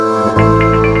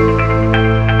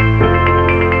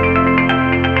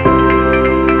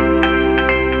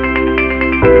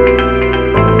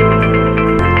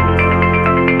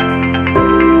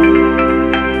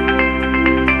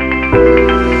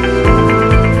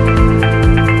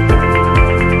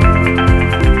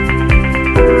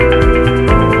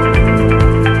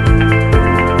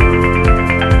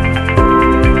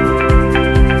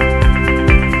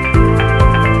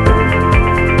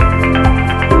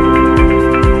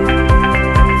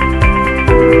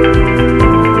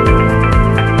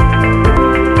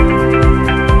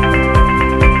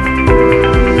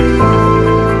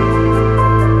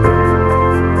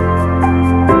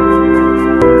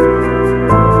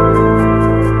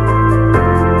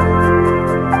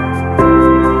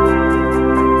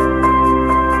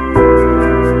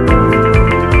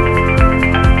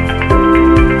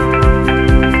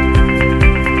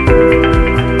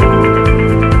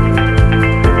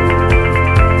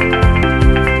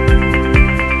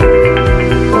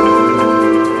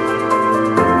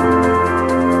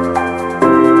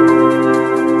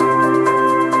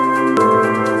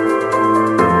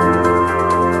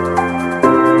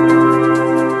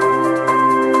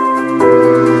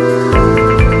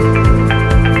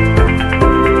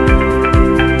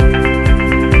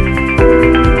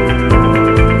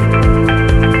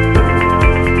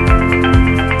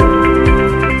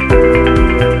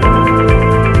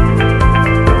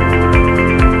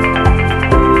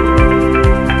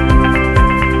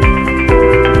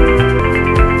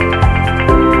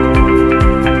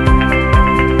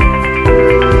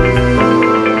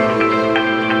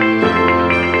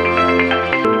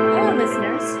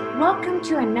Welcome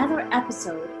to another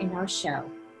episode in our show.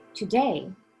 Today,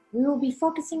 we will be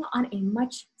focusing on a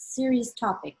much serious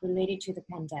topic related to the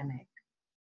pandemic.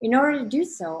 In order to do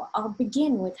so, I'll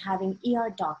begin with having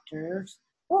ER doctors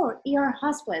or ER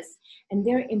hospice and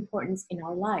their importance in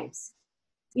our lives.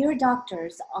 ER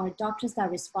doctors are doctors that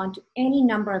respond to any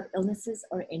number of illnesses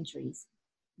or injuries.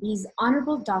 These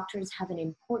honorable doctors have an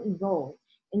important role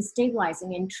in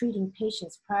stabilizing and treating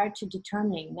patients prior to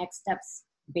determining next steps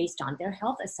based on their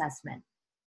health assessment.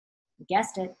 You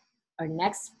guessed it, our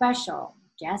next special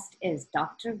guest is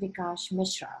Dr. Vikash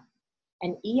Mishra,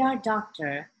 an ER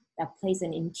doctor that plays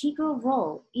an integral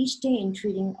role each day in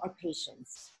treating our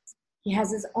patients. He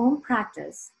has his own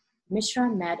practice, Mishra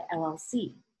Med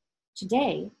LLC.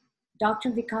 Today, Dr.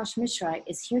 Vikash Mishra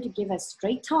is here to give us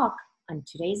straight talk on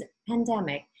today's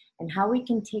pandemic and how we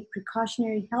can take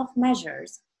precautionary health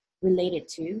measures related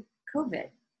to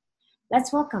COVID.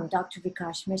 Let's welcome Dr.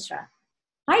 Vikash Mishra.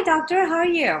 Hi, doctor. How are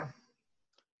you?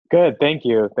 Good. Thank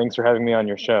you. Thanks for having me on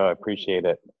your show. I appreciate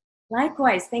it.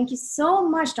 Likewise. Thank you so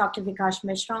much, Dr. Vikash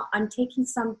Mishra, on taking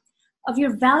some of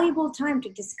your valuable time to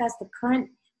discuss the current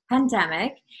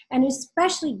pandemic, and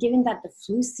especially given that the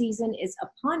flu season is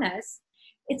upon us,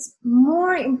 it's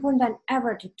more important than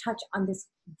ever to touch on this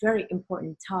very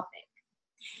important topic.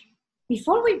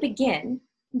 Before we begin,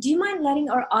 do you mind letting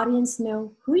our audience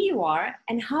know who you are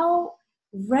and how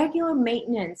regular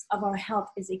maintenance of our health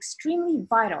is extremely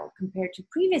vital compared to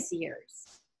previous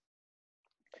years?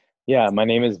 Yeah, my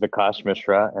name is Vikash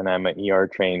Mishra, and I'm an ER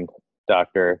trained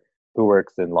doctor who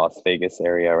works in Las Vegas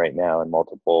area right now in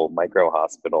multiple micro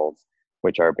hospitals,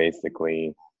 which are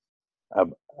basically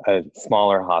a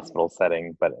smaller hospital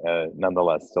setting, but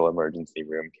nonetheless still emergency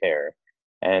room care.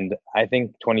 And I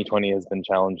think 2020 has been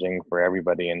challenging for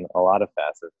everybody in a lot of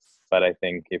facets, but I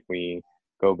think if we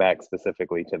go back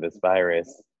specifically to this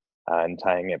virus and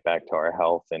tying it back to our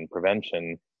health and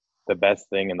prevention, the best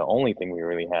thing and the only thing we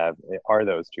really have are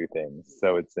those two things.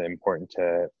 So it's important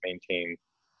to maintain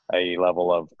a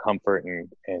level of comfort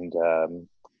and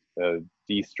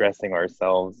de-stressing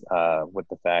ourselves with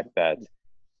the fact that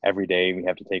every day we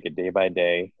have to take it day by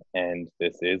day, and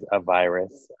this is a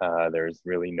virus. There's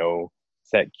really no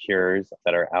set cures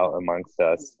that are out amongst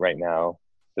us right now.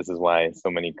 This is why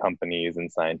so many companies and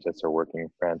scientists are working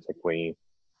frantically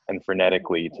and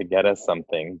frenetically to get us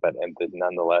something, but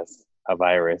nonetheless, a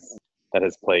virus that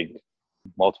has plagued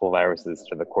multiple viruses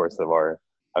through the course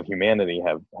of humanity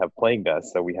have plagued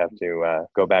us. So we have to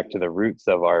go back to the roots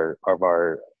of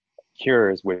our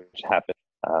cures, which happen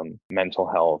mental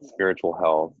health, spiritual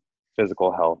health, physical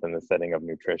health in the setting of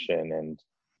nutrition, and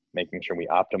making sure we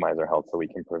optimize our health so we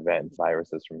can prevent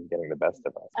viruses from getting the best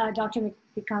of us. Dr.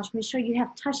 Vikash Mishra, you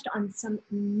have touched on some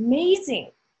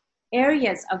amazing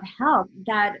areas of health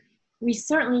that we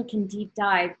certainly can deep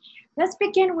dive. Let's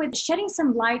begin with shedding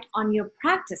some light on your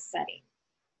practice setting.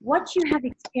 What you have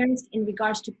experienced in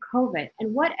regards to COVID,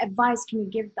 and what advice can you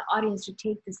give the audience to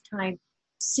take this time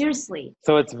seriously?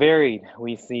 So it's varied.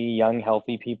 We see young,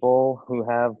 healthy people who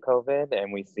have COVID,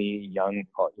 and we see young,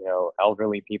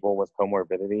 elderly people with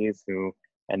comorbidities who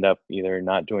end up either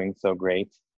not doing so great.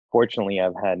 Fortunately,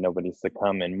 I've had nobody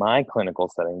succumb in my clinical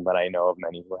setting, but I know of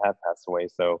many who have passed away.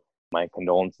 So my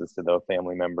condolences to those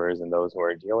family members and those who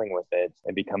are dealing with it.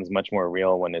 It becomes much more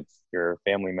real when it's your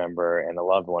family member and a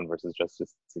loved one versus just a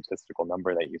statistical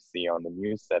number that you see on the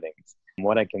news settings.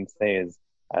 What I can say is,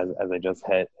 as I just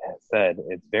said,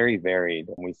 it's very varied.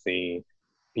 We see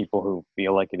people who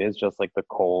feel like it is just like the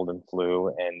cold and flu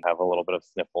and have a little bit of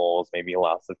sniffles, maybe a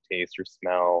loss of taste or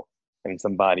smell, and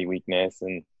some body weakness,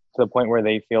 and to the point where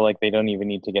they feel like they don't even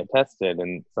need to get tested.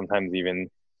 And sometimes even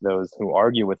those who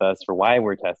argue with us for why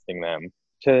we're testing them,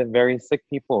 to very sick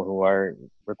people who are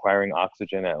requiring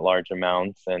oxygen at large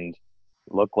amounts and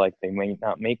look like they may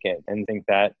not make it. And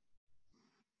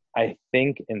I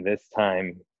think in this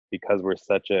time, because we're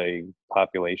such a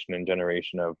population and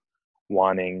generation of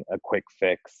wanting a quick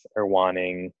fix or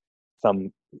wanting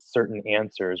some certain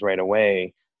answers right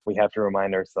away, we have to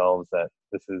remind ourselves that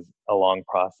this is a long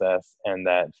process, and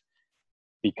that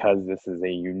because this is a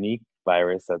unique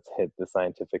virus that's hit the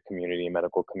scientific community and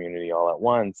medical community all at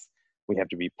once, we have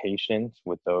to be patient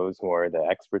with those who are the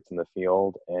experts in the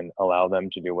field and allow them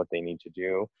to do what they need to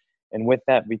do. And with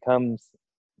that becomes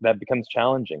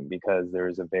challenging, because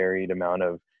there's a varied amount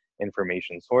of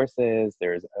information sources,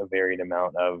 there's a varied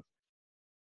amount of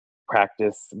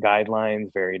practice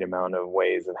guidelines, varied amount of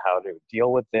ways of how to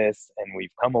deal with this. And we've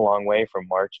come a long way from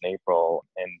March and April,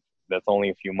 and that's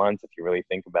only a few months if you really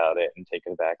think about it and take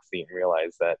a back seat and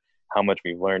realize that how much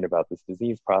we've learned about this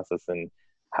disease process and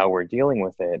how we're dealing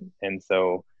with it. And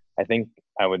so I think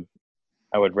I would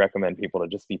I would recommend people to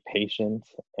just be patient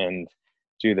and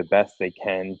do the best they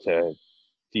can to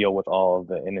deal with all of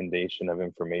the inundation of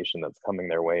information that's coming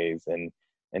their ways, and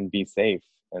be safe.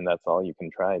 And that's all you can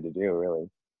try to do, really.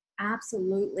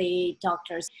 Absolutely,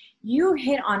 doctors. You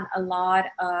hit on a lot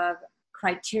of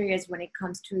criterias when it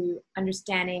comes to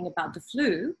understanding about the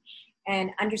flu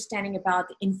and understanding about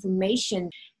the information.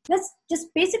 Let's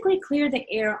just basically clear the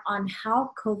air on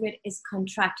how COVID is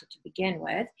contracted to begin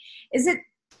with. Is it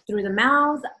through the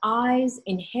mouth, eyes,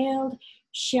 inhaled,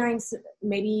 sharing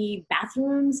maybe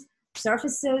bathrooms,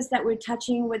 surfaces that we're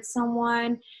touching with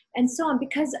someone, and so on?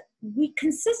 Because we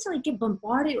consistently get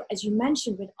bombarded, as you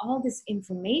mentioned, with all this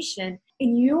information.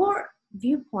 In your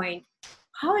viewpoint,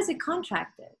 how is it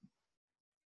contracted?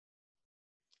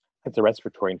 It's a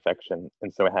respiratory infection,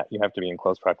 and so you have to be in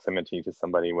close proximity to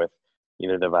somebody with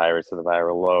either the virus or the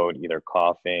viral load, either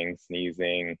coughing,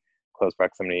 sneezing, close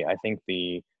proximity. I think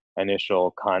the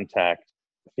initial contact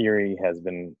theory has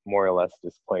been more or less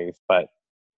displaced, but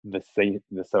the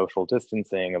social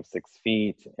distancing of 6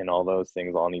 feet and all those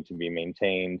things all need to be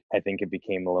maintained. I think it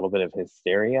became a little bit of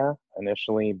hysteria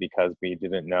initially because we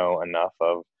didn't know enough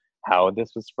of how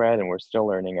this was spread, and we're still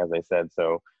learning, as I said.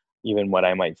 So even what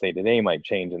I might say today might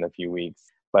change in a few weeks.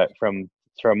 But from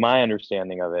my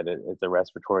understanding of it, it's a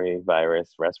respiratory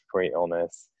virus, respiratory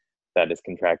illness that is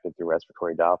contracted through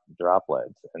respiratory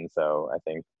droplets. And so I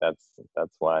think that's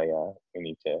why we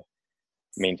need to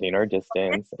maintain our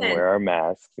distance and wear our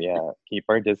masks. Yeah, keep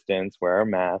our distance, wear our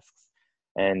masks,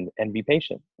 and be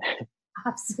patient.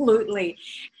 Absolutely.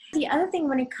 The other thing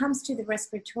when it comes to the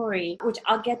respiratory, which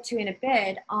I'll get to in a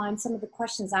bit on some of the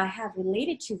questions I have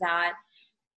related to that,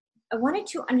 I wanted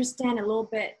to understand a little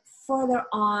bit further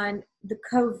on the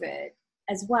COVID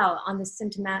as well, on the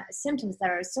symptoms that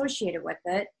are associated with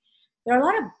it. There are a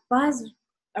lot of buzz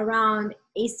around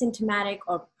asymptomatic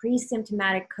or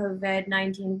pre-symptomatic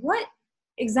COVID-19. What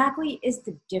exactly is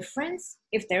the difference,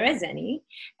 if there is any?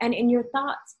 And in your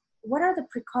thoughts, what are the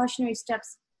precautionary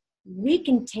steps we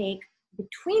can take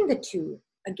between the two,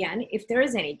 again, if there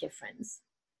is any difference?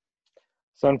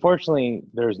 So unfortunately,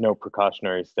 there's no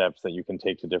precautionary steps that you can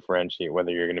take to differentiate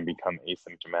whether you're going to become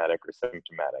asymptomatic or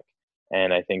symptomatic.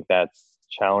 And I think that's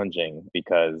challenging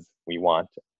because we want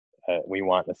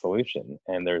a solution,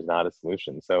 and there's not a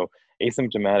solution. So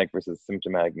asymptomatic versus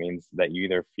symptomatic means that you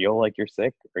either feel like you're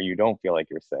sick or you don't feel like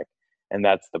you're sick. And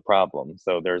that's the problem.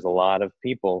 So there's a lot of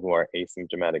people who are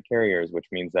asymptomatic carriers, which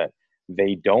means that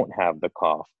they don't have the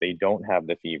cough, they don't have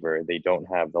the fever, they don't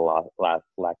have the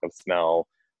lack of smell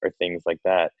or things like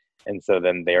that. And so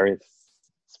then they're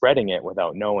spreading it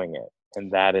without knowing it.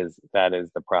 And that is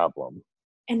the problem.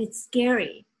 And it's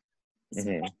scary,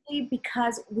 especially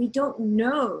because we don't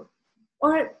know,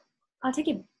 or I'll take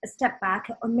it a step back,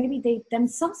 or maybe they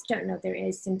themselves don't know they're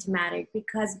asymptomatic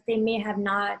because they may have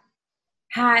not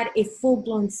had a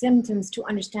full-blown symptoms to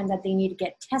understand that they need to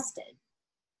get tested.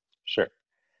 Sure.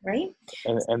 Right?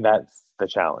 And that's the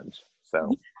challenge. So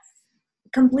yes,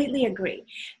 completely agree.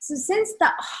 So since the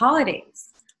holidays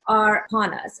are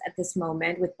upon us at this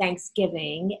moment with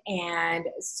Thanksgiving and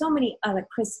so many other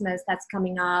Christmas that's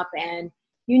coming up and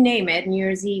you name it, New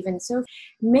Year's Eve, and so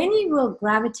many will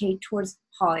gravitate towards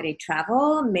holiday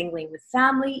travel, mingling with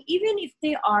family, even if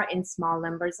they are in small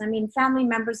numbers. I mean, family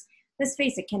members, let's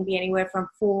face it, can be anywhere from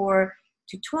 4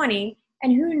 to 20.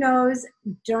 And who knows,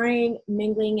 during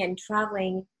mingling and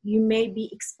traveling, you may be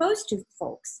exposed to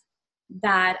folks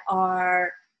that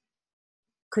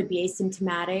could be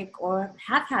asymptomatic or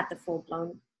have had the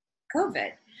full-blown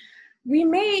COVID. We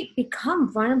may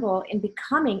become vulnerable in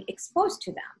becoming exposed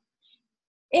to them.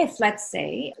 If, let's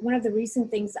say, one of the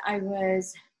recent things I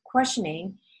was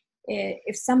questioning,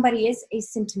 if somebody is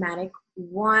asymptomatic,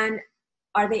 one,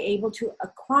 are they able to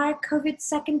acquire COVID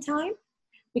second time?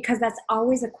 Because that's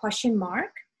always a question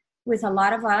mark with a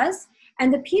lot of us.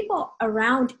 And the people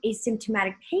around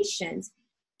asymptomatic patients,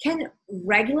 can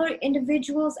regular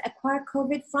individuals acquire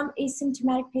COVID from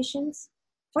asymptomatic patients?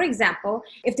 For example,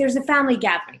 if there's a family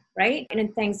gathering, right? And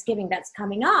in Thanksgiving that's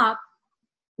coming up,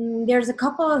 there's a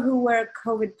couple who were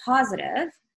COVID positive,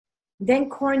 then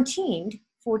quarantined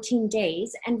 14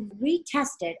 days and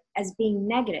retested as being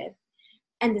negative.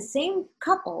 And the same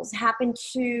couples happen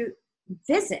to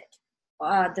visit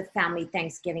the family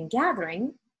Thanksgiving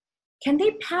gathering. Can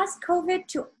they pass COVID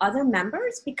to other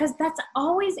members? Because that's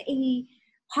always a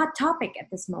hot topic at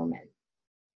this moment.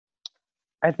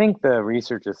 I think the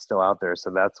research is still out there,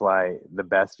 so that's why the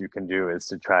best you can do is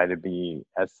to try to be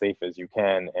as safe as you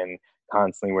can and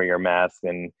constantly wear your mask,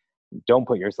 and don't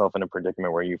put yourself in a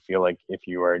predicament where you feel like if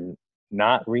you are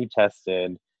not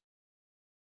retested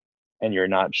and you're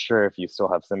not sure if you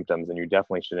still have symptoms, and you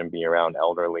definitely shouldn't be around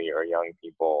elderly or young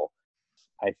people.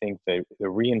 I think that the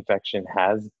reinfection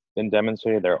has been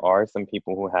demonstrated. There are some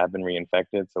people who have been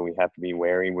reinfected, so we have to be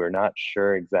wary. We're not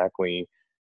sure exactly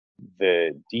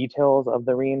the details of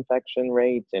the reinfection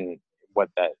rate and what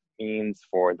that means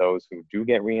for those who do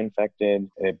get reinfected,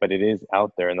 but it is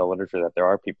out there in the literature that there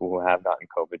are people who have gotten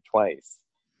COVID twice.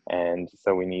 And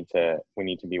so we need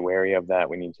to be wary of that.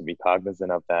 We need to be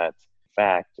cognizant of that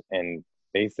fact and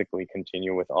basically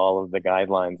continue with all of the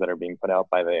guidelines that are being put out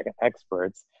by the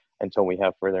experts until we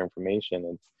have further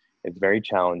information. It's very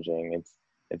challenging.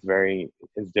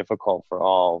 It's difficult for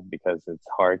all because it's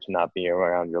hard to not be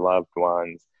around your loved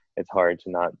ones. It's hard to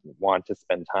not want to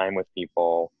spend time with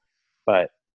people,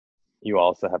 but you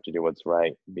also have to do what's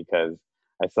right, because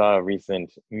I saw a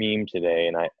recent meme today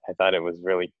and I thought it was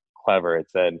really clever.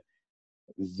 It said,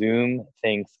 Zoom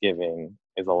Thanksgiving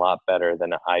is a lot better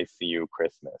than an ICU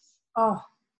Christmas. Oh,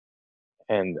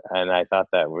 And I thought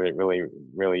that really,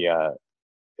 really,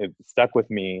 it stuck with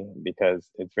me, because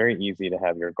it's very easy to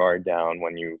have your guard down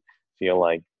when you feel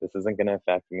like this isn't going to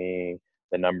affect me.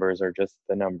 The numbers are just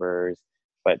the numbers.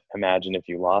 But imagine if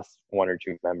you lost one or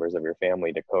two members of your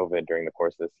family to COVID during the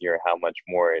course of this year, how much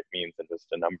more it means than just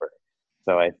a number.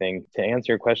 So I think, to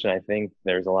answer your question, I think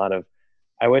there's a lot of,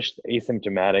 I wish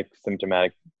symptomatic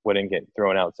wouldn't get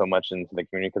thrown out so much into the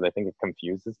community, because I think it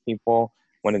confuses people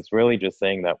when it's really just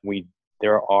saying that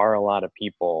there are a lot of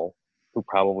people who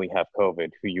probably have COVID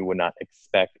who you would not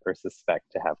expect or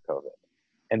suspect to have COVID.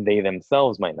 And they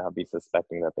themselves might not be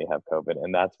suspecting that they have COVID.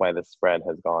 And that's why the spread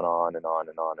has gone on and on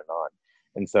and on and on.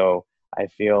 And so I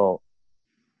feel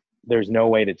there's no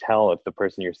way to tell if the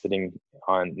person you're sitting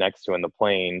on next to in the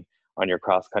plane on your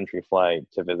cross-country flight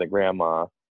to visit grandma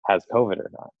has COVID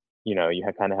or not. You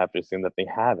kind of have to assume that they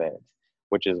have it,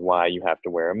 which is why you have to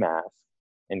wear a mask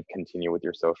and continue with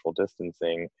your social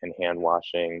distancing and hand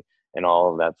washing, and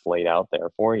all of that's laid out there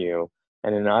for you.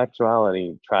 And in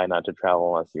actuality, try not to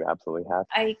travel unless you absolutely have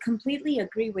to. I completely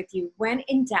agree with you. When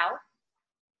in doubt,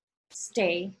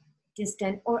 stay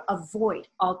distant or avoid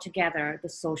altogether the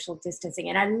social distancing.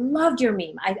 And I loved your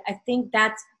meme. I think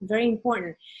that's very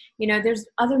important. There's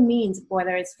other means,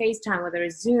 whether it's FaceTime, whether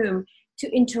it's Zoom, to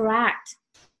interact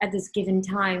at this given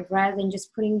time rather than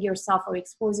just putting yourself or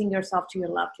exposing yourself to your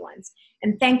loved ones.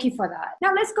 And thank you for that.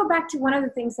 Now let's go back to one of the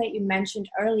things that you mentioned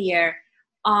earlier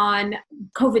on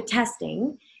COVID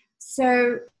testing.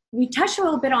 So we touched a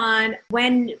little bit on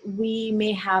when we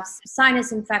may have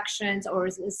sinus infections or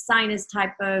sinus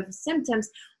type of symptoms.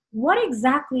 What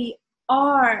exactly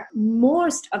are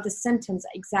most of the symptoms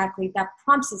exactly that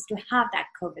prompts us to have that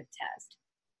COVID test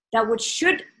that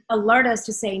should alert us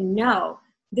to say, no,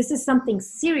 this is something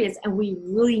serious and we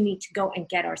really need to go and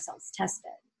get ourselves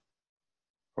tested?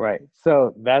 Right.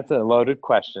 So that's a loaded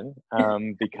question,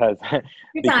 because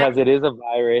it is a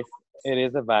virus. It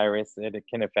is a virus. It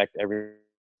can affect everyone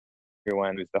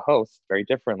who's the host very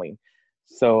differently.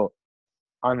 So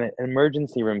on an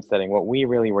emergency room setting, what we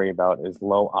really worry about is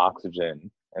low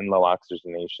oxygen and low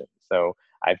oxygenation. So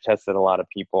I've tested a lot of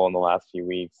people in the last few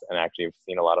weeks, and actually have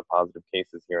seen a lot of positive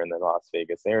cases here in the Las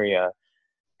Vegas area.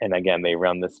 And again, they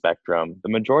run the spectrum. The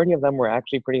majority of them were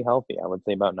actually pretty healthy. I would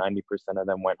say about 90% of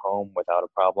them went home without a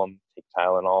problem. Take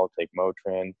Tylenol, take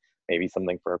Motrin, maybe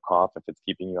something for a cough if it's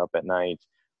keeping you up at night.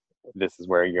 This is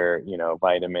where your,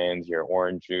 vitamins, your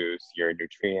orange juice, your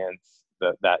nutrients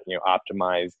that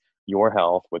optimize your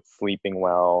health with sleeping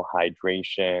well,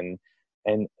 hydration.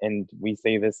 And we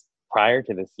say this prior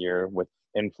to this year with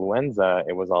influenza,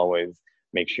 it was always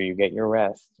make sure you get your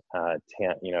rest,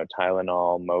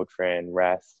 Tylenol, Motrin,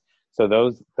 rest. So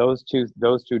those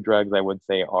two drugs I would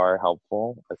say are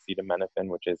helpful. Acetaminophen,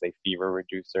 which is a fever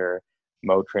reducer,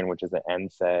 Motrin, which is an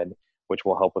NSAID, which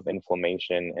will help with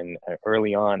inflammation. And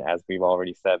early on, as we've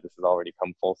already said, this has already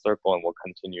come full circle and will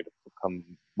continue to come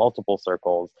multiple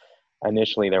circles.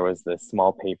 Initially, there was this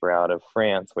small paper out of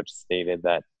France which stated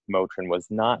that Motrin was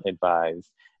not advised.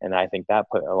 And I think that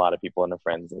put a lot of people in a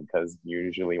frenzy, because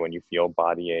usually when you feel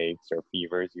body aches or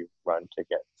fevers, you run to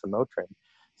get some Motrin.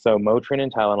 So Motrin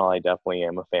and Tylenol, I definitely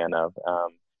am a fan of.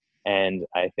 And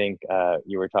I think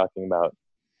you were talking about,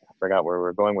 I forgot where we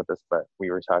were going with this, but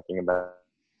we were talking about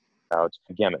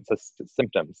gamut. So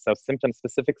symptoms. So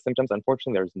specific symptoms.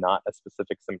 Unfortunately, there's not a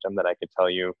specific symptom that I could tell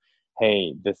you,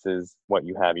 hey, this is what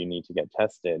you have, you need to get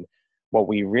tested. What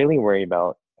we really worry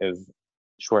about is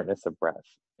shortness of breath.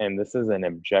 And this is an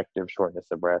objective shortness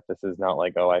of breath. This is not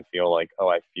like, I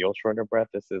feel short of breath.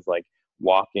 This is like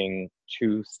walking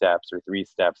 2 steps or 3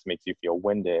 steps makes you feel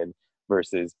winded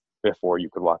versus before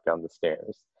you could walk down the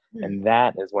stairs. Hmm. And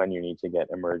that is when you need to get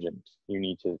emergent. You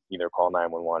need to either call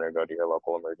 911 or go to your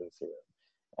local emergency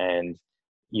room. And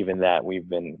even that, we've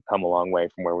been come a long way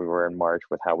from where we were in March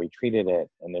with how we treated it.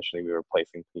 Initially, we were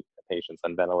placing patients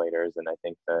on ventilators, and I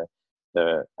think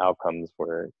the outcomes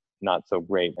were not so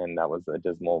great, and that was a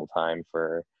dismal time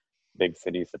for big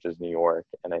cities such as New York.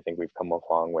 And I think we've come a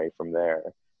long way from there.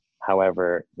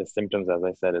 However, the symptoms, as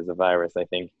I said, is a virus. I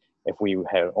think if we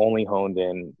had only honed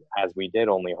in, as we did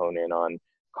only hone in on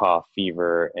cough,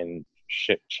 fever, and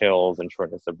chills and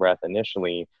shortness of breath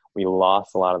initially, we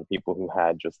lost a lot of the people who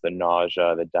had just the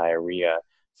nausea, the diarrhea.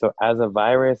 So as a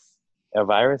virus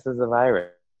is a virus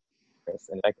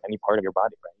and like any part of your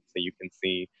body, right? So you can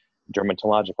see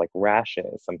dermatologic like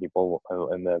rashes. Some people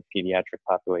in the pediatric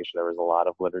population, there was a lot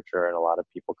of literature and a lot of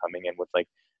people coming in with like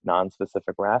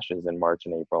non-specific rashes in March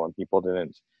and April, and people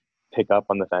didn't pick up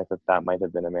on the fact that that might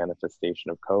have been a manifestation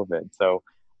of COVID. So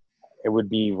it would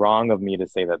be wrong of me to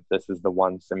say that this is the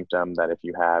one symptom that if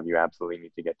you have, you absolutely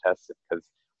need to get tested, because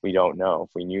we don't know.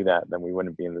 If we knew that, then we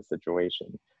wouldn't be in this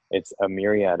situation. It's a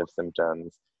myriad of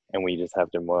symptoms, and we just have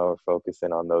to more focus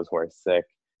in on those who are sick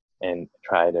and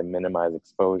try to minimize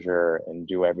exposure and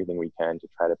do everything we can to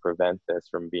try to prevent this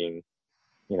from being,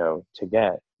 to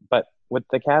get. But with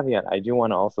the caveat, I do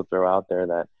want to also throw out there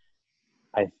that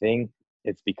I think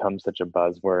it's become such a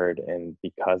buzzword, and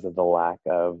because of the lack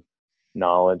of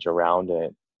knowledge around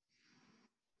it,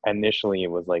 initially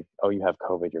it was like, oh, you have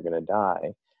COVID, you're going to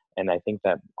die. And I think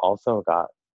that also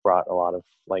brought a lot of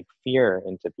like fear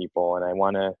into people. And I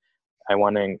want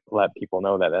to let people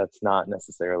know that that's not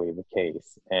necessarily the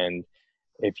case. And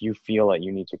if you feel that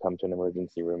you need to come to an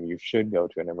emergency room, you should go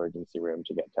to an emergency room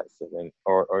to get tested. And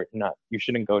or not, you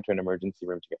shouldn't go to an emergency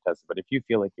room to get tested, but if you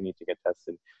feel like you need to get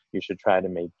tested, you should try to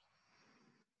make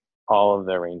all of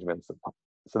the arrangements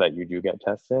so that you do get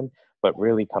tested, but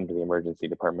really come to the emergency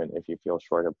department if you feel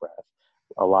short of breath.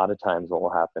 A lot of times what will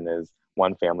happen is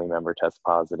one family member tests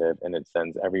positive and it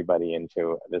sends everybody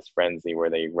into this frenzy where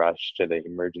they rush to the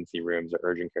emergency rooms or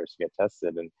urgent cares to get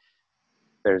tested. And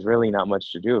there's really not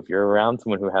much to do. If you're around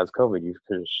someone who has COVID, you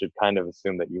should kind of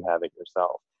assume that you have it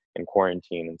yourself and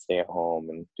quarantine and stay at home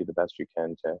and do the best you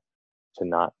can to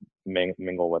not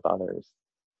mingle with others.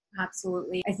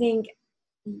 Absolutely. I think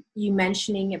you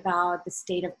mentioning about the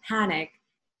state of panic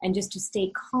and just to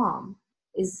stay calm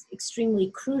is extremely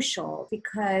crucial,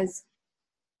 because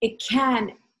it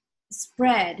can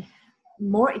spread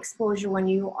more exposure when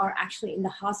you are actually in the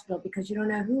hospital, because you don't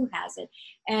know who has it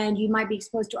and you might be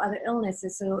exposed to other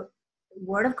illnesses. So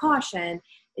word of caution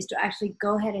is to actually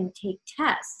go ahead and take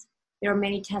tests. There are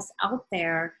many tests out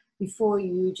there before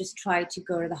you just try to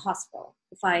go to the hospital.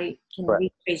 If I can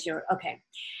Right. rephrase okay.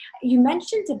 You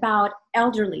mentioned about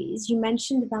elderlies. You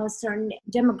mentioned about certain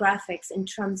demographics in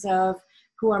terms of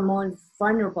who are more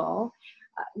vulnerable.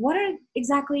 What are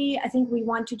exactly, I think we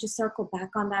want to just circle back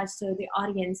on that so the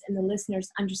audience and the listeners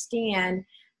understand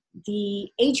the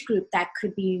age group that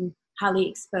could be highly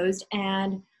exposed,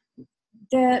 and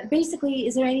basically,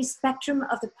 is there any spectrum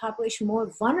of the population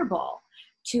more vulnerable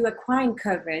to acquiring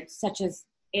COVID, such as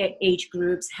age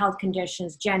groups, health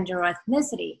conditions, gender, or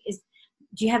ethnicity?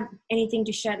 Do you have anything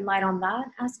to shed light on that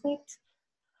aspect?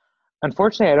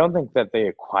 Unfortunately, I don't think that they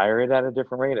acquire it at a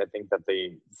different rate. I think that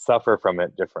they suffer from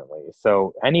it differently.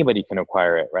 So anybody can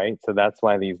acquire it, right? So that's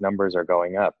why these numbers are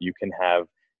going up. You can have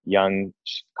young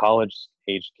college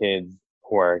age kids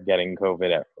who are getting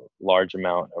COVID at large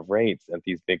amount of rates at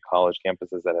these big college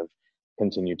campuses that have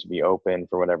continued to be open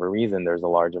for whatever reason. There's a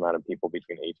large amount of people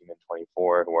between 18 and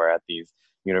 24 who are at these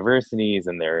universities,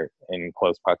 and they're in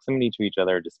close proximity to each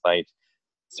other despite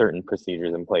certain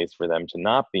procedures in place for them to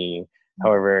not be.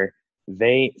 However,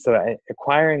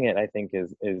 acquiring it, I think,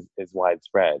 is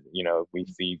widespread. We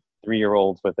see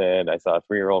 3-year-olds with it. I saw a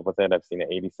 3-year-old with it. I've seen an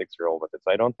 86-year-old with it.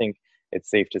 So I don't think it's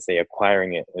safe to say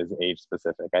acquiring it is age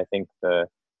specific. I think the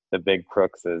big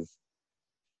crux is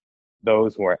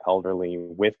those who are elderly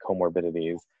with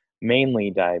comorbidities,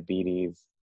 mainly diabetes,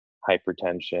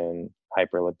 hypertension,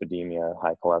 hyperlipidemia,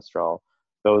 high cholesterol.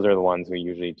 Those are the ones who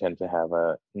usually tend to have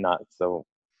a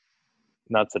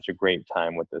not such a great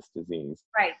time with this disease.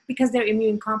 Right, because they're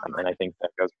immune compromised. And I think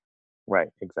that goes right,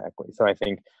 exactly. So I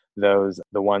think the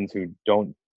ones who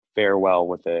don't fare well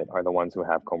with it are the ones who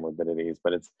have comorbidities.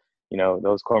 But it's,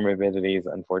 those comorbidities,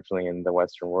 unfortunately, in the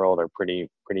Western world are pretty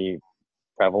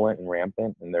prevalent and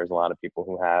rampant. And there's a lot of people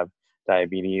who have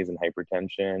diabetes and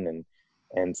hypertension,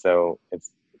 and so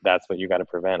that's what you got to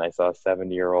prevent. I saw a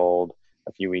 70-year-old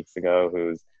a few weeks ago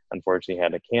who's unfortunately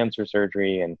had a cancer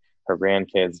surgery, and her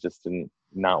grandkids just did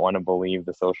not want to believe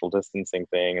the social distancing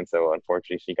thing. And so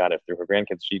unfortunately she got it through her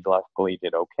grandkids. She luckily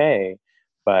did okay,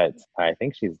 but I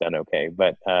think she's done okay.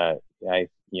 But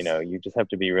you just have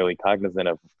to be really cognizant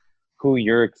of who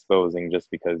you're exposing just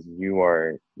because you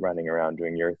are running around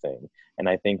doing your thing. And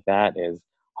I think that is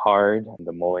hard.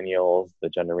 The millennials, the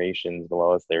generations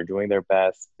below us, they're doing their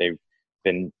best. They've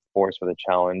been forced with a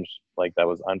challenge like that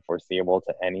was unforeseeable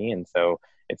to any. And so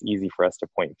it's easy for us to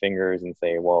point fingers and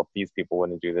say, well, if these people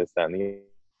wouldn't do this, that, and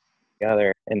the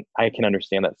other. And I can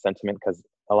understand that sentiment because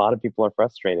a lot of people are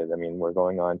frustrated. I mean, we're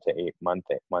going on to month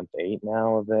eight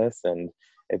now of this, and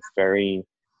it's very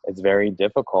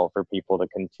difficult for people to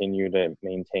continue to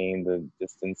maintain the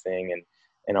distancing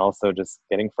and also just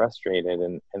getting frustrated,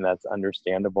 and that's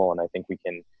understandable. And I think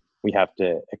we have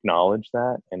to acknowledge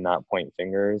that and not point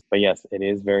fingers. But yes, it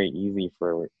is very easy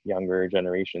for younger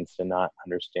generations to not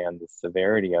understand the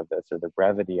severity of this or the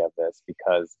brevity of this,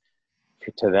 because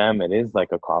to them it is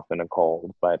like a cough and a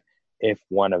cold. But if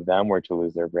one of them were to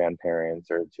lose their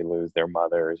grandparents or to lose their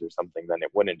mothers or something, then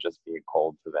it wouldn't just be a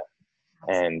cold to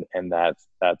them. And that's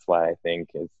why I think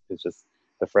it's just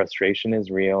the frustration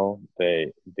is real,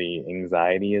 the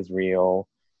anxiety is real,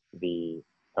 the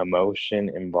emotion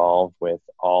involved with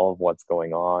all of what's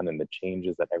going on and the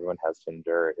changes that everyone has to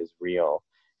endure is real.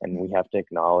 And we have to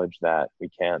acknowledge that. We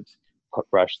can't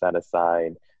brush that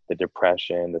aside. The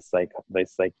depression, the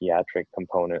psychiatric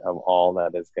component of all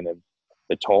that is going to,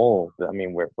 the toll. I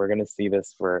mean, we're going to see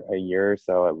this for a year or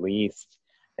so at least,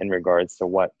 in regards to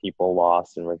what people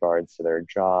lost, in regards to their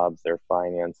jobs, their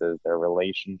finances, their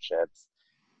relationships.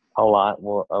 A lot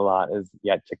is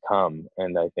yet to come.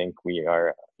 And I think we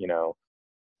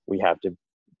have to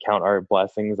count our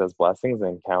blessings as blessings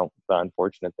and count the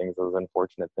unfortunate things as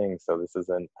unfortunate things. So this is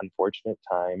an unfortunate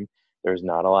time. There's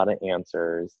not a lot of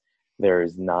answers.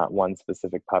 There's not one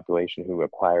specific population who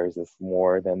acquires this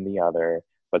more than the other,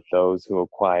 but those who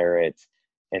acquire it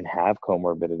and have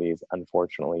comorbidities,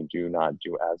 unfortunately, do not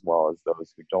do as well as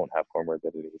those who don't have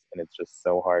comorbidities. And it's just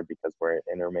so hard because we're an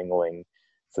intermingling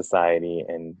society,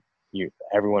 and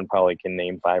everyone probably can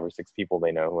name 5 or 6 people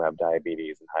they know who have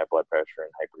diabetes and high blood pressure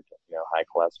and high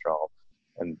cholesterol.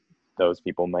 And those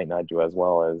people might not do as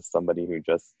well as somebody who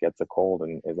just gets a cold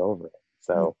and is over it.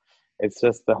 So it's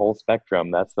just the whole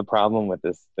spectrum. That's the problem with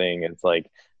this thing. It's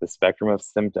like the spectrum of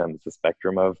symptoms, the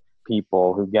spectrum of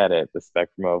people who get it, the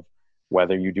spectrum of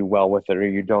whether you do well with it or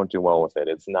you don't do well with it.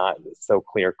 It's not so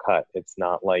clear cut. It's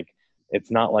not like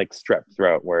strep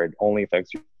throat where it only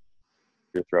affects your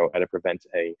throat and to prevent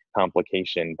a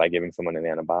complication by giving someone an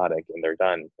antibiotic and they're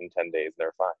done in 10 days,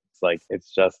 they're fine.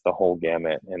 It's just the whole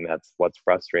gamut, and that's what's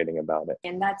frustrating about it.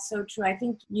 And that's so true. I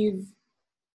think you've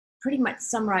pretty much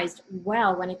summarized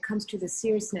well when it comes to the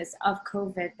seriousness of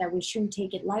COVID, that we shouldn't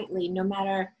take it lightly, no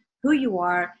matter who you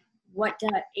are, what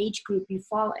age group you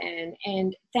fall in.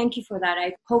 And thank you for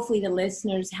that. Hopefully the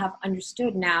listeners have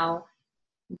understood now,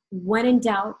 when in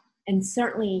doubt, and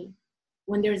certainly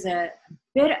when there's a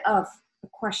bit of a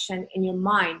question in your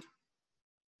mind,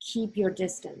 keep your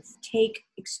distance. Take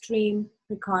extreme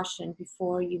precaution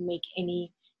before you make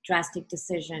any drastic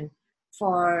decision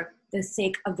for the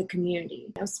sake of the community.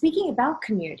 Now, speaking about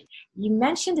community, you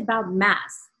mentioned about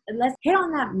masks. Let's hit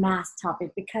on that mask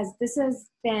topic, because this has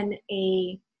been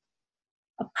a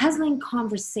puzzling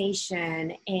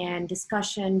conversation and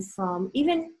discussion from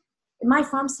even in my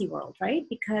pharmacy world, right?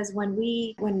 Because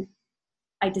when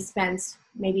I dispense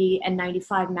maybe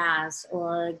N95 masks,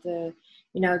 or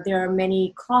there are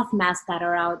many cloth masks that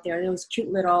are out there, those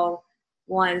cute little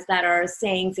ones that are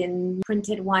sayings in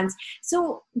printed ones.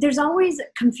 So there's always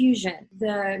confusion.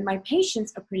 My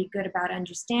patients are pretty good about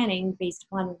understanding based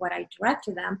upon what I direct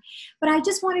to them, but I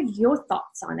just wanted your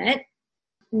thoughts on it.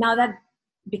 Now that,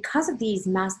 because of these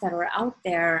masks that are out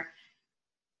there,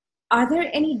 are there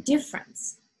any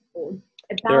difference?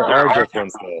 There are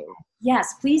differences.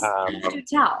 Yes, please do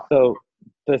tell. So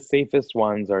the safest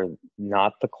ones are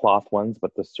not the cloth ones,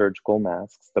 but the surgical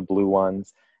masks, the blue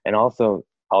ones. And also,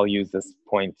 I'll use this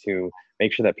point to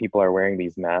make sure that people are wearing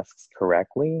these masks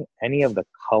correctly. Any of the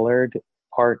colored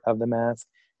part of the mask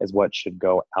is what should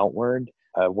go outward.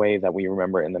 A way that we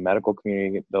remember in the medical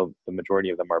community, the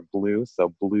majority of them are blue,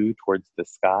 so blue towards the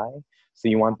sky. So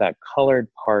you want that colored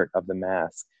part of the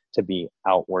mask to be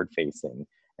outward facing.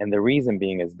 And the reason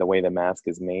being is the way the mask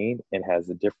is made, it has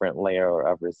a different layer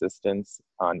of resistance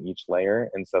on each layer.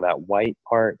 And so that white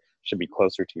part should be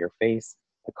closer to your face.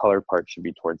 The colored part should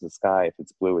be towards the sky. If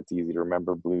it's blue, it's easy to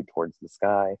remember, blue towards the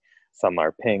sky. Some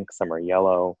are pink, some are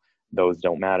yellow. Those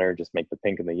don't matter. Just make the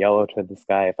pink and the yellow toward the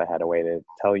sky. If I had a way to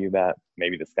tell you that,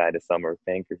 maybe the sky to some are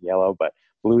pink or yellow, but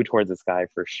blue towards the sky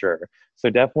for sure. So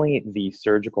definitely the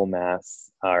surgical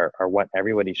masks are what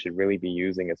everybody should really be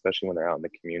using, especially when they're out in the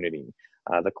community.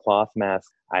 The cloth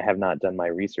mask, I have not done my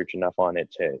research enough on it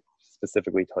to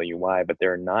specifically tell you why, but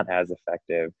they're not as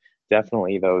effective.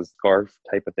 Definitely those scarf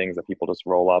type of things that people just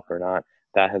roll up or not,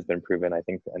 that has been proven, I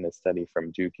think, in a study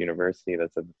from Duke University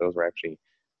that said that those were actually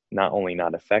not only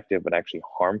not effective, but actually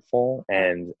harmful.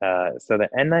 And so the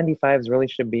N95s really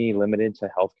should be limited to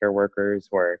healthcare workers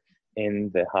who are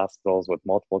in the hospitals with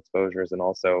multiple exposures, and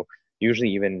also usually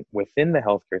even within the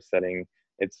healthcare setting,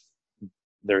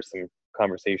 there's some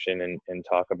conversation and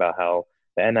talk about how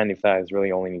the N95s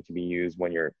really only need to be used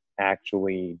when you're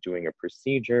actually doing a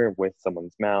procedure with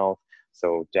someone's mouth.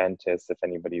 So dentists, if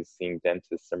anybody's seeing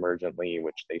dentists emergently,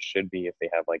 which they should be if they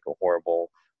have like a horrible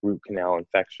root canal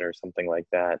infection or something like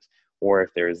that, or if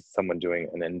there's someone doing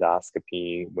an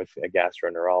endoscopy with a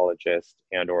gastroenterologist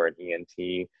and or an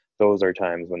ENT, those are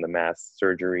times when the mass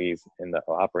surgeries in the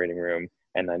operating room,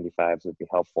 N95s would be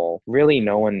helpful. Really,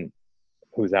 no one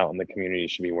who's out in the community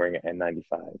should be wearing an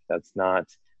N95. That's not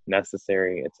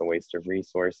necessary. It's a waste of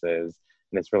resources,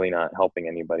 and it's really not helping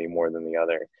anybody more than the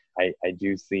other. I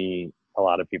do see a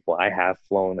lot of people. I have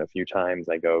flown a few times.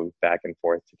 I go back and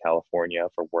forth to California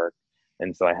for work,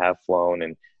 and so I have flown,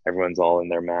 and everyone's all in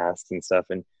their masks and stuff.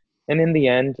 And in the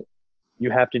end,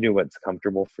 you have to do what's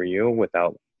comfortable for you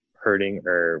without hurting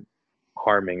or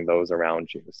harming those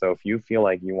around you. So if you feel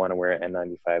like you want to wear an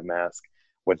N95 mask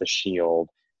with a shield,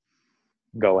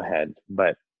 go ahead.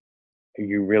 But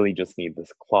you really just need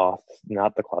this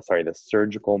the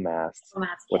surgical masks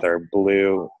with our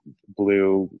blue,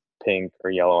 pink,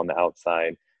 or yellow on the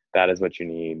outside. That is what you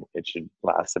need. It should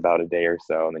last about a day or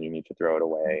so, and then you need to throw it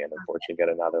away and unfortunately get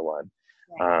another one.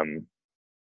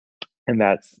 And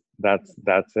that's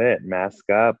it. Mask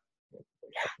up,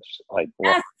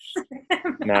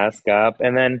 mask up.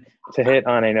 And then to hit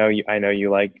on, I know you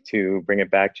like to bring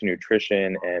it back to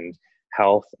nutrition and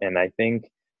health. And I think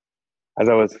as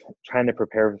I was trying to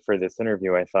prepare for this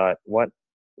interview, I thought, what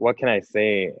can I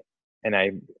say? And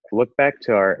I look back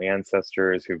to our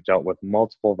ancestors who've dealt with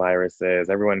multiple viruses.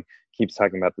 Everyone keeps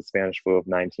talking about the Spanish flu of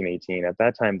 1918. At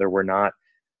that time, there was not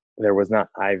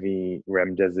IV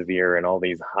remdesivir and all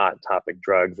these hot topic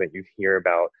drugs that you hear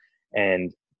about.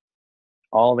 And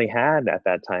all they had at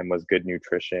that time was good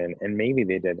nutrition. And maybe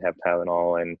they did have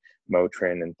Tylenol and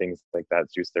Motrin and things like that to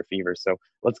reduce their fever. So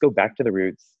let's go back to the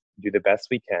roots, do the best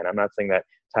we can. I'm not saying that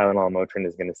Tylenol and Motrin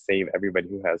is going to save everybody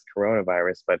who has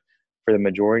coronavirus, but for the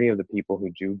majority of the people who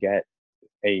do get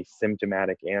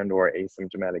asymptomatic and or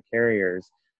asymptomatic carriers,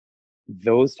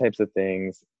 those types of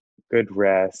things, good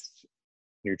rest,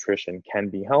 nutrition can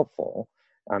be helpful.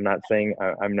 I'm not saying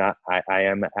I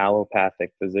am an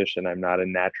allopathic physician. I'm not a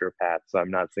naturopath. So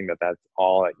I'm not saying that that's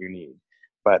all that you need,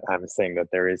 but I'm saying that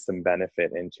there is some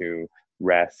benefit into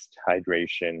rest,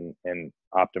 hydration, and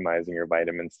optimizing your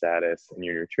vitamin status and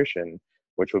your nutrition,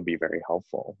 which would be very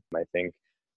helpful. I think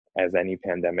as any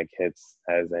pandemic hits,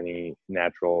 as any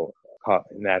natural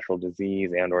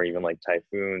disease and or even like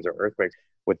typhoons or earthquakes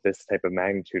with this type of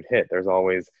magnitude hit, there's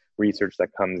always research that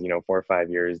comes 4 or 5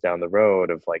 years down the road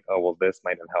of like, oh, well, this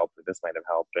might have helped or this might have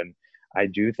helped. And I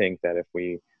do think that if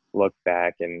we look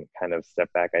back and kind of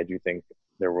step back, I do think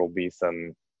there will be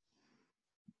some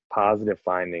positive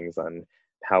findings on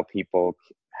how people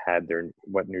had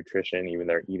what nutrition, even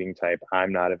their eating type.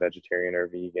 I'm not a vegetarian or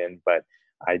vegan, but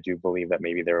I do believe that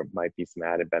maybe there might be some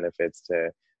added benefits to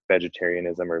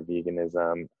vegetarianism or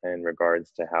veganism in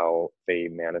regards to how they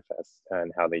manifest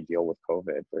and how they deal with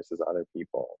COVID versus other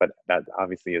people. But that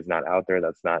obviously is not out there.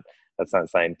 That's not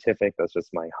scientific. That's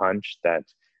just my hunch that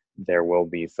there will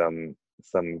be some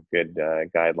good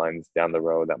guidelines down the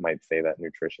road that might say that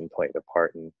nutrition played a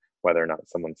part in whether or not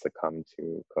someone succumbed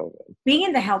to COVID. Being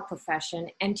in the health profession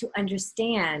and to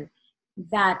understand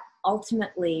that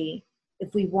ultimately,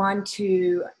 if we want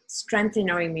to strengthen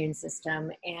our immune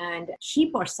system and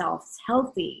keep ourselves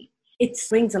healthy, it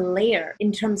brings a layer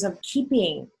in terms of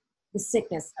keeping the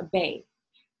sickness at bay.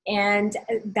 And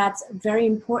that's very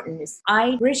important.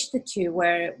 I bridge the two,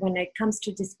 where when it comes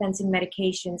to dispensing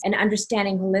medications and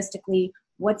understanding holistically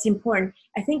what's important,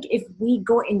 I think if we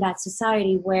go in that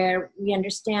society where we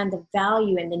understand the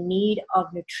value and the need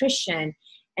of nutrition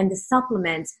and the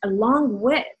supplements along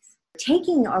with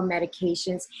taking our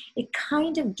medications, it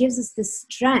kind of gives us the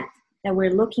strength that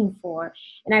we're looking for.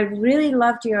 And I really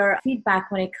loved your feedback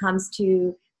when it comes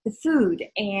to the food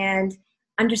and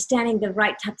understanding the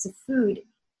right types of food.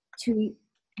 To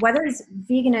whether it's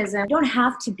veganism, you don't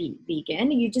have to be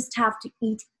vegan. You just have to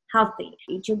eat healthy,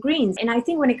 eat your greens. And I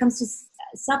think when it comes to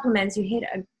supplements, you hit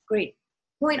a great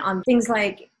point on things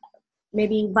like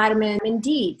maybe vitamin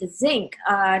D, the zinc,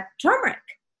 turmeric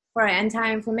for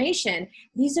anti-inflammation.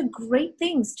 These are great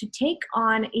things to take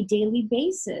on a daily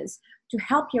basis to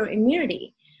help your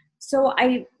immunity. So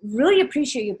I really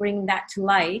appreciate you bringing that to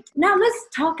light. Now let's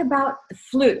talk about the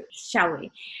flu, shall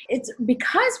we? It's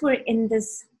because we're in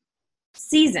this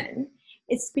season,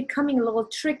 it's becoming a little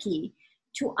tricky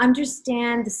to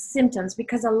understand the symptoms,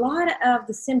 because a lot of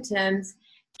the symptoms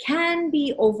can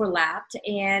be overlapped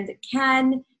and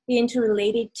can be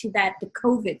interrelated to the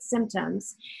COVID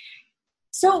symptoms.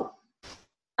 So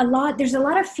there's a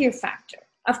lot of fear factor.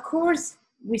 Of course,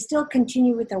 we still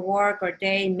continue with the work or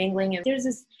day mingling, and there's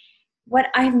this, what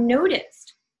I've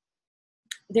noticed,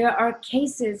 there are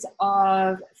cases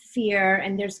of fear,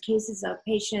 and there's cases of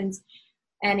patients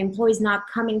and employees not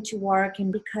coming to work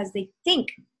and because they think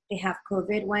they have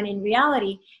COVID, when in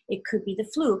reality, it could be the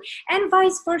flu, and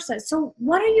vice versa. So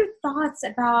what are your thoughts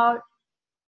about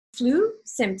flu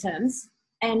symptoms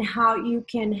and how you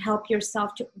can help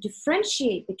yourself to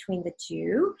differentiate between the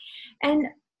two? And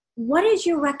what is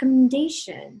your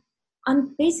recommendation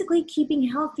on basically keeping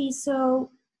healthy so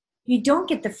you don't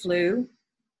get the flu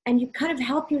and you kind of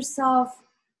help yourself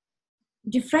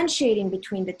differentiating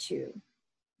between the two?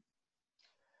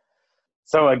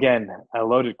 So again, a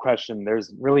loaded question.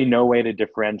 There's really no way to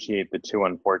differentiate the two,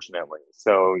 unfortunately.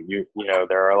 So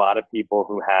there are a lot of people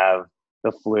who have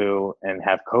the flu and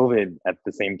have COVID at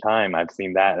the same time. I've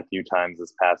seen that a few times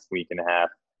this past week and a half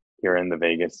here in the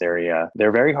Vegas area.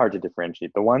 They're very hard to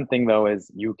differentiate. The one thing though is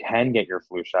you can get your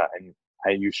flu shot, and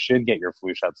you should get your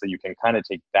flu shot, so you can kind of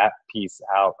take that piece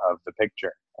out of the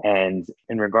picture. And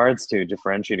in regards to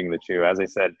differentiating the two, as I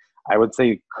said, I would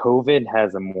say COVID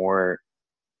has a more,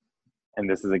 and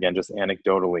this is again just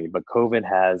anecdotally, but COVID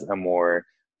has a more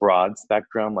broad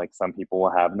spectrum. Like some people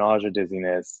will have nausea,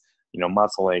 dizziness,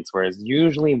 muscle aches, whereas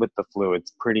usually with the flu,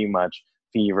 it's pretty much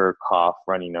fever, cough,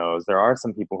 runny nose. There are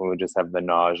some people who just have the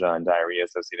nausea and diarrhea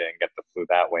associated and get the flu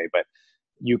that way, but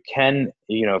you can,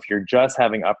 if you're just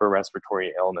having upper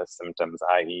respiratory illness symptoms,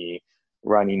 i.e.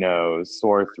 runny nose,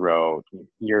 sore throat,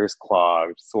 ears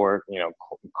clogged, sore,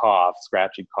 cough,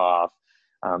 scratchy cough,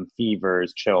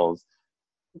 fevers, chills,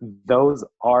 those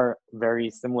are very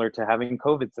similar to having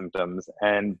COVID symptoms,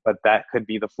 but that could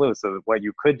be the flu. So what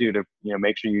you could do to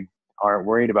make sure you aren't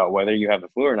worried about whether you have the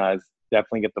flu or not is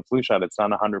definitely get the flu shot. It's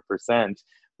not 100%,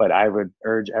 but I would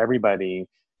urge everybody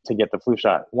to get the flu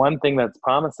shot. One thing that's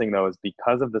promising though is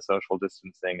because of the social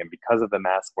distancing and because of the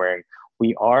mask wearing,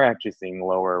 we are actually seeing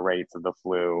lower rates of the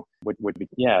flu.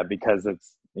 Because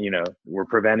it's we're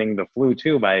preventing the flu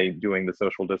too by doing the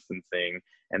social distancing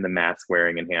and the mask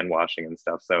wearing and hand washing and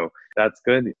stuff. So that's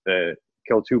good.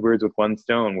 Kill two birds with one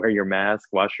stone. Wear your mask,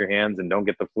 wash your hands, and don't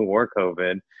get the flu or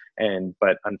COVID.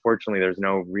 But unfortunately, there's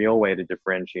no real way to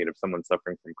differentiate if someone's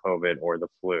suffering from COVID or the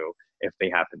flu if they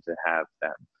happen to have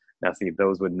them. Now, see,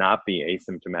 those would not be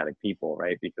asymptomatic people,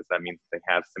 right? Because that means they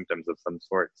have symptoms of some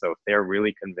sort. So if they're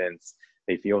really convinced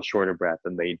they feel short of breath,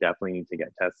 then they definitely need to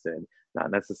get tested,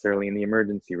 not necessarily in the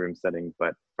emergency room setting,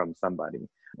 but from somebody.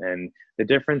 And the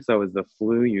difference, though, is the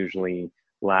flu usually,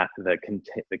 the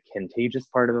contagious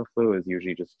part of the flu is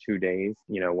usually just 2 days.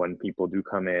 When people do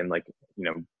come in, like,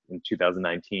 in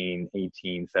 2019,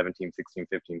 18, 17, 16,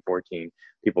 15, 14,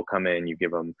 people come in, you give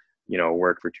them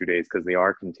work for 2 days because they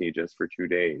are contagious for 2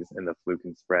 days, and the flu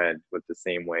can spread with the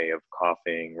same way of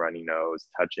coughing, runny nose,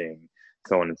 touching,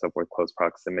 so on and so forth, close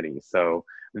proximity. So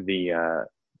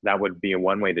that would be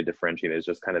one way to differentiate is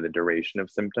just kind of the duration of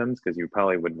symptoms, because you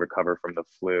probably would recover from the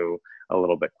flu a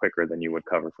little bit quicker than you would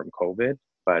recover from COVID.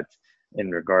 But in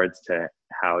regards to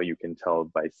how you can tell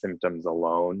by symptoms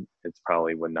alone, it's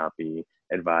probably would not be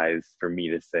advised for me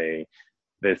to say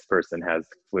this person has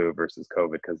flu versus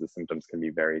COVID, because the symptoms can be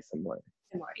very similar.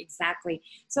 Exactly.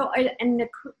 So,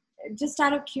 just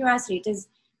out of curiosity, does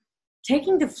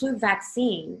taking the flu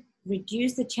vaccine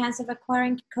reduce the chance of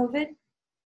acquiring COVID?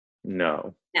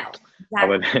 No.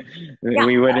 Exactly.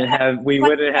 We wouldn't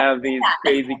have these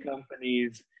crazy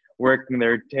companies working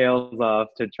their tails off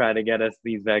to try to get us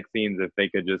these vaccines if they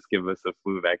could just give us a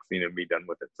flu vaccine and be done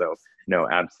with it. So no,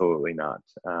 absolutely not.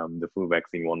 The flu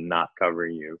vaccine will not cover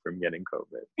you from getting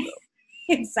COVID. So.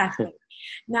 Exactly.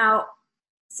 Now,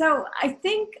 so I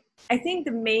think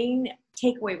the main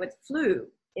takeaway with flu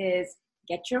is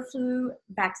get your flu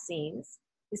vaccines,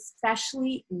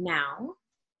 especially now,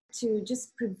 to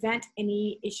just prevent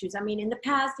any issues. I mean, in the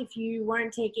past, if you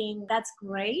weren't taking, that's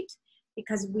great,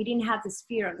 because we didn't have this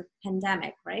fear of the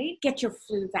pandemic, right? Get your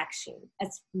flu vaccine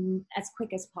as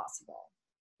quick as possible.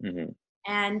 Mm-hmm.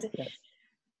 And yes.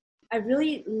 I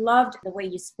really loved the way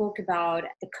you spoke about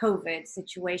the COVID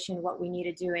situation, what we need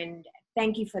to do, and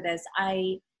thank you for this.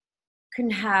 I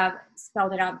couldn't have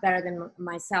spelled it out better than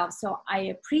myself, so I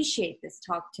appreciate this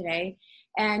talk today,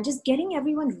 and just getting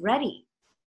everyone ready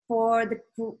for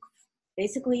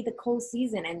basically the cold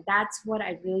season. And that's what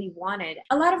I really wanted.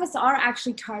 A lot of us are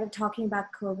actually tired of talking about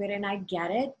COVID, and I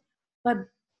get it. But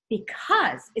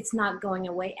because it's not going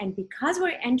away and because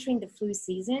we're entering the flu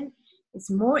season, it's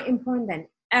more important than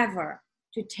ever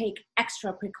to take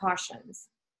extra precautions.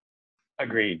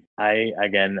 Agreed. I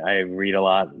read a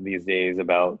lot these days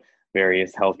about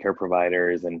various healthcare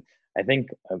providers, and I think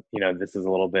this is a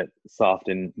little bit soft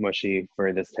and mushy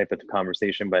for this type of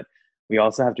conversation, but we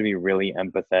also have to be really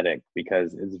empathetic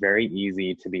because it's very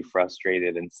easy to be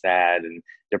frustrated and sad and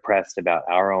depressed about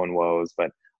our own woes,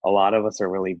 but a lot of us are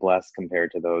really blessed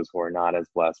compared to those who are not as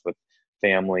blessed with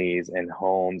families and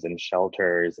homes and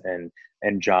shelters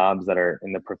and jobs that are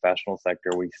in the professional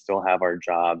sector. We still have our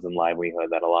jobs and livelihood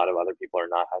that a lot of other people are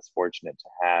not as fortunate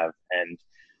to have. And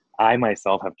I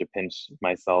myself have to pinch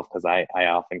myself because I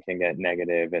often can get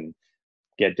negative and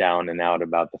get down and out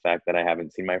about the fact that I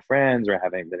haven't seen my friends or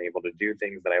haven't been able to do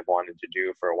things that I've wanted to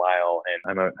do for a while.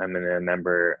 And I'm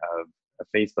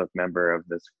a Facebook member of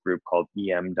this group called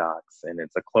EM Docs, and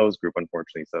it's a closed group,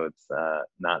 unfortunately, so it's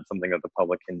not something that the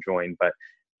public can join. But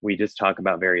we just talk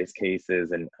about various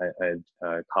cases, and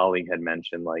a colleague had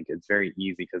mentioned like it's very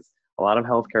easy because a lot of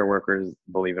healthcare workers,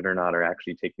 believe it or not, are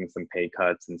actually taking some pay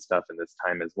cuts and stuff in this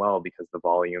time as well because the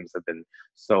volumes have been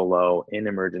so low in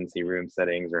emergency room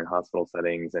settings or in hospital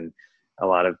settings, and a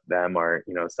lot of them are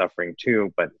suffering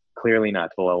too, but clearly not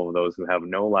to the level of those who have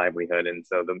no livelihood. And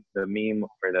so the meme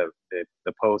or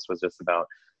the post was just about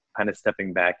kind of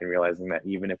stepping back and realizing that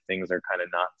even if things are kind of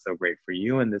not so great for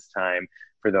you in this time,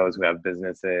 for those who have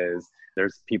businesses,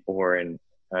 there's people who are in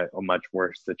a much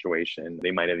worse situation.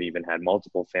 They might have even had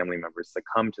multiple family members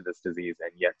succumb to this disease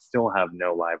and yet still have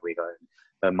no livelihood,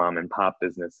 the mom and pop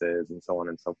businesses and so on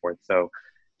and so forth. So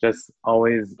just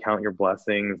always count your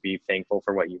blessings, be thankful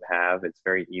for what you have. It's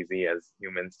very easy as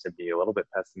humans to be a little bit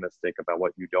pessimistic about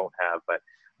what you don't have, but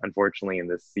unfortunately in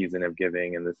this season of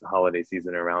giving and this holiday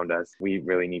season around us, we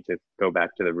really need to go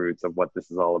back to the roots of what this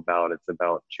is all about. It's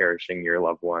about cherishing your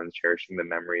loved ones, cherishing the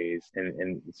memories,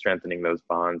 and strengthening those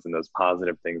bonds and those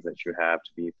positive things that you have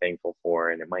to be thankful for.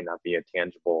 And it might not be a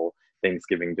tangible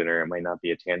Thanksgiving dinner, it might not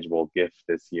be a tangible gift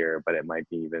this year, but it might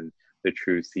be even the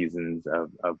true seasons of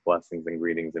blessings and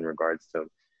greetings in regards to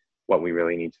what we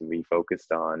really need to be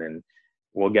focused on. And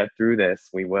we'll get through this.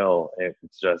 We will.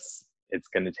 It's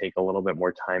going to take a little bit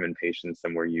more time and patience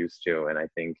than we're used to. And I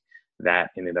think that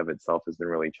in and of itself has been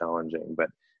really challenging. But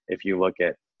if you look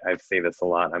at, I say this a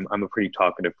lot, I'm a pretty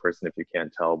talkative person if you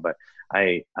can't tell, but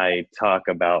I talk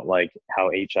about like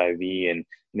how HIV and,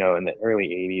 in the early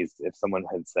 80s, if someone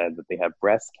had said that they have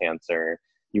breast cancer,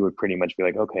 you would pretty much be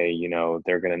like, okay,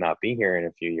 they're going to not be here in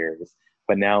a few years.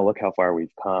 But now look how far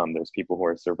we've come. There's people who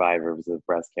are survivors of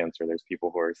breast cancer. There's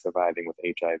people who are surviving with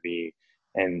HIV.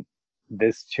 And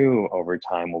this too, over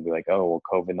time, will be like, oh, well,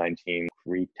 COVID-19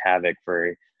 wreaked havoc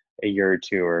for a year or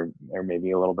two, or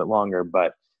maybe a little bit longer.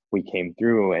 But we came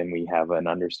through and we have an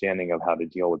understanding of how to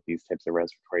deal with these types of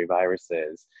respiratory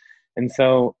viruses. And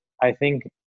so I think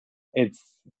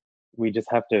we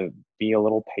just have to be a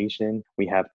little patient. We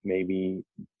have to maybe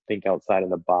think outside of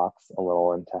the box a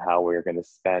little into how we're going to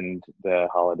spend the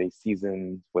holiday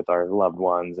season with our loved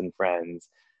ones and friends,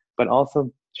 but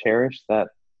also cherish that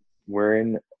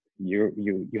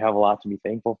you have a lot to be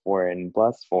thankful for and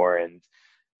blessed for, and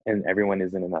everyone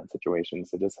isn't in that situation.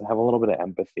 So just have a little bit of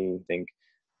empathy. I think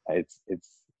it's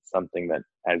something that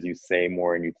as you say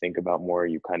more and you think about more,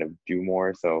 you kind of do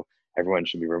more. So everyone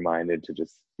should be reminded to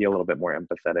just be a little bit more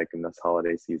empathetic in this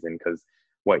holiday season, because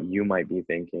what you might be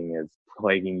thinking is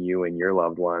plaguing you and your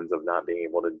loved ones of not being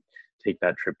able to take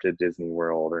that trip to Disney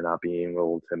World or not being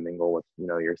able to mingle with,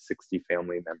 your 60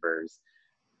 family members.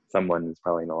 Someone is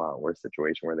probably in a lot worse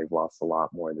situation where they've lost a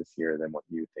lot more this year than what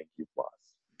you think you've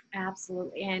lost.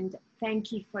 Absolutely. And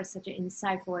thank you for such an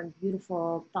insightful and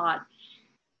beautiful thought,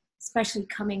 especially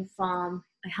coming from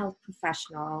a health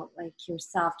professional like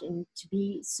yourself, and to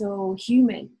be so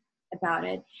human about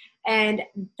it. And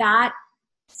that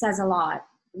says a lot,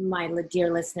 my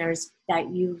dear listeners, that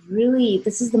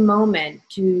this is the moment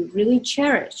to really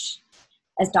cherish,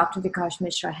 as Dr. Vikash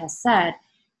Mishra has said,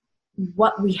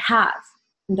 what we have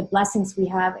and the blessings we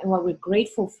have and what we're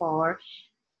grateful for.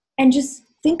 And just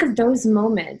think of those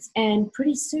moments, and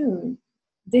pretty soon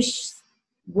this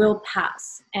will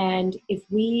pass. And if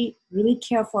we really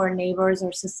care for our neighbors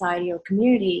or society or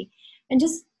community, and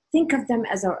just think of them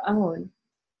as our own,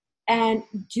 and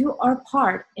do our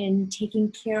part in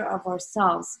taking care of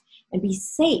ourselves and be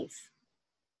safe,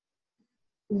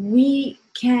 we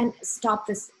can stop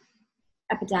this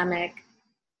epidemic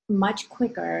much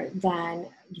quicker than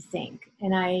you think.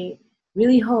 And I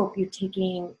really hope you're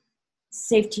taking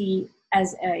safety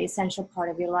as an essential part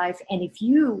of your life. And if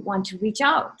you want to reach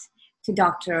out to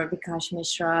Dr. Vikash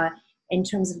Mishra in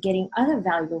terms of getting other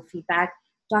valuable feedback,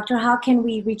 Doctor, how can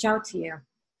we reach out to you?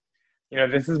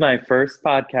 This is my first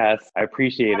podcast. I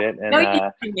appreciate it. And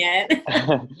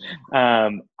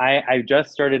I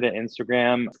just started an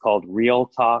Instagram. It's called Real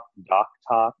Talk Doc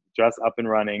Talk, just up and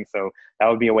running. So that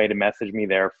would be a way to message me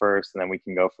there first, and then we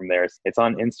can go from there. It's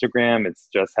on Instagram. It's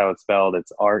just how it's spelled.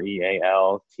 It's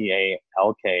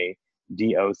RealTalkDocTalk.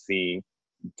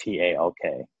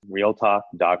 Real Talk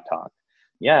Doc Talk.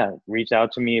 Yeah, reach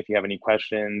out to me if you have any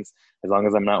questions. As long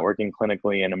as I'm not working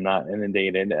clinically and I'm not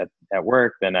inundated at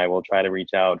work, then I will try to reach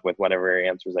out with whatever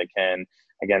answers I can.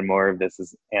 Again, more of this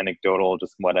is anecdotal,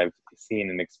 just what I've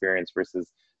seen and experienced versus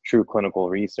true clinical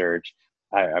research.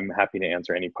 I'm happy to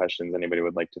answer any questions anybody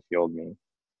would like to field me.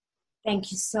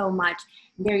 Thank you so much.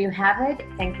 There you have it.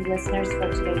 Thank you, listeners,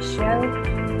 for today's show.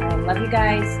 I love you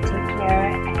guys. Take care.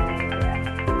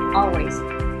 And always,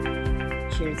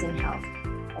 cheers in health.